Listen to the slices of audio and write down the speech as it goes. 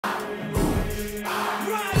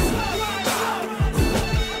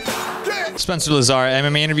Spencer Lazar,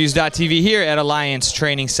 MMAinterviews.tv here at Alliance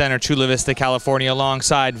Training Center, Chula Vista, California,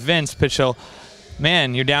 alongside Vince Pichel.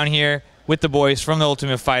 Man, you're down here with the boys from The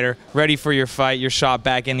Ultimate Fighter, ready for your fight, your shot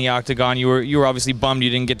back in the octagon. You were obviously bummed you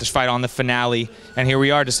didn't get to fight on the finale, and here we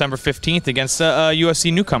are, December 15th, against a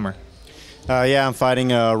UFC newcomer. Yeah, I'm fighting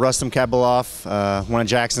Rustam Khabilov, one of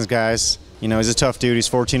Jackson's guys. You know, he's a tough dude. He's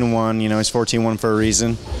 14-1. You know, he's 14-1 for a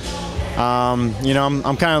reason. You know,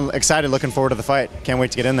 I'm kind of excited, looking forward to the fight. Can't wait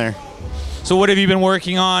to get in there. So what have you been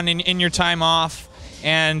working on in your time off?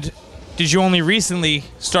 And did you only recently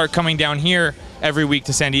start coming down here every week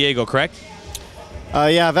to San Diego, correct?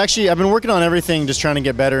 Yeah, I've been working on everything, just trying to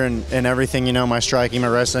get better in everything, you know, my striking, my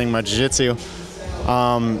wrestling, my jiu-jitsu.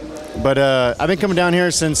 But I've been coming down here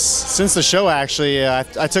since the show, actually.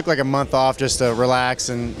 I took like a month off just to relax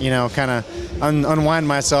and, you know, kind of unwind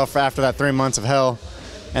myself after that 3 months of hell.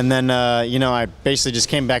 And then, you know, I basically just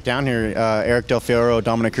came back down here. Eric Del Fioro,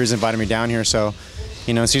 Dominic Cruz invited me down here. So,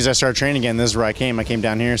 you know, as soon as I started training again, this is where I came. I came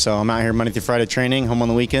down here. So I'm out here Monday through Friday training, home on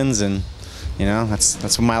the weekends. And, you know,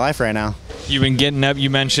 that's my life right now. You've been getting up, you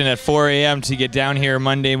mentioned, at 4 a.m. to get down here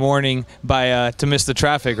Monday morning to miss the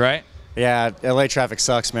traffic, right? Yeah, LA traffic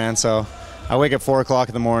sucks, man. So I wake up 4 o'clock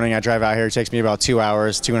in the morning. I drive out here. It takes me about 2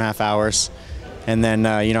 hours, 2.5 hours. And then,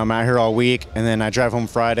 you know, I'm out here all week, and then I drive home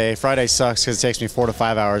Friday. Friday sucks because it takes me 4 to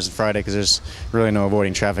 5 hours on Friday because there's really no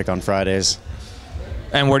avoiding traffic on Fridays.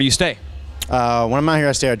 And where do you stay? When I'm out here,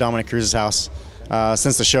 I stay at Dominic Cruz's house.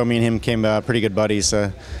 Since the show, me and him became pretty good buddies.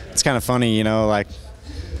 It's kind of funny, you know, like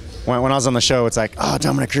when I was on the show, it's like, oh,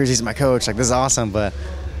 Dominic Cruz, he's my coach. Like, this is awesome. But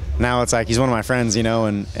now it's like he's one of my friends, you know,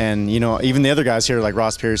 and you know, even the other guys here like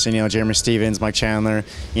Ross Pearson, you know, Jeremy Stevens, Mike Chandler,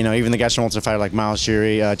 you know, even the guys from Ultimate Fighter like Miles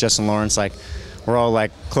Jury, Justin Lawrence, like, we're all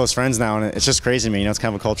like close friends now, and it's just crazy to me. You know, it's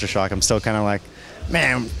kind of a culture shock. I'm still kind of like,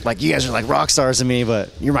 man, like you guys are like rock stars to me, but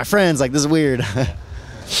you're my friends. Like, this is weird.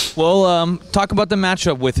 Well, talk about the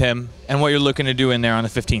matchup with him and what you're looking to do in there on the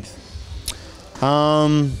 15th.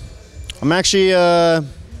 I'm actually, I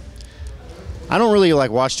don't really like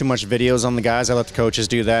watch too much videos on the guys. I let the coaches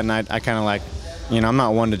do that, and I kind of like, you know, I'm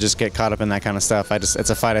not one to just get caught up in that kind of stuff. It's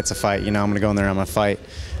a fight, it's a fight. You know, I'm gonna go in there, I'm gonna fight.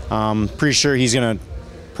 Pretty sure he's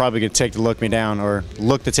probably gonna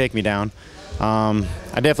look to take me down. I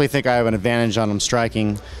definitely think I have an advantage on him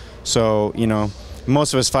striking. So, you know,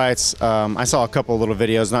 most of his fights, I saw a couple of little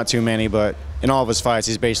videos, not too many, but in all of his fights,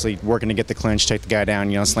 he's basically working to get the clinch, take the guy down,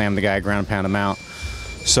 you know, slam the guy, ground and pound him out.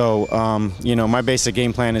 So, you know, my basic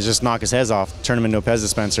game plan is just knock his heads off, turn him into a Pez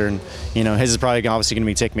dispenser, and, you know, his is probably obviously going to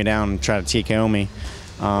be take me down and try to TKO me.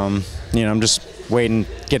 You know, I'm just waiting,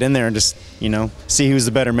 get in there and just, you know, see who's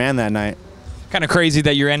the better man that night. Kind of crazy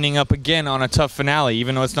that you're ending up again on a TUF Finale,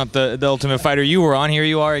 even though it's not the Ultimate Fighter you were on. Here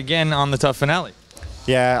you are again on the TUF Finale.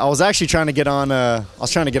 Yeah, I was actually trying to get on.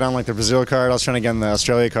 Like the Brazil card. I was trying to get on the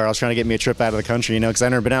Australia card. I was trying to get me a trip out of the country, you know, because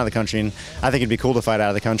I've never been out of the country, and I think it'd be cool to fight out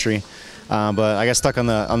of the country. But I got stuck on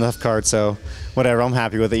the card, so whatever. I'm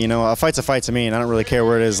happy with it. You know, a fight's a fight to me, and I don't really care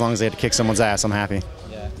where it is as long as they had to kick someone's ass. I'm happy.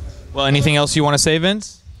 Yeah. Well, anything else you want to say,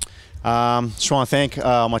 Vince? Just want to thank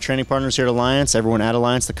my training partners here at Alliance, everyone at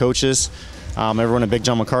Alliance, the coaches. Everyone at Big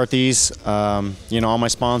John McCarthy's, you know, all my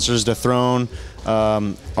sponsors, The Throne,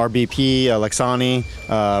 RBP, Lexani,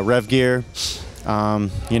 Rev Gear.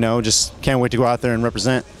 You know, just can't wait to go out there and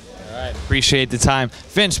represent. All right, appreciate the time.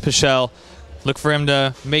 Vince Pichel, look for him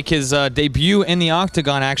to make his debut in the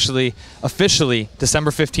octagon, actually, officially,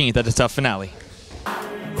 December 15th at the TUF Finale.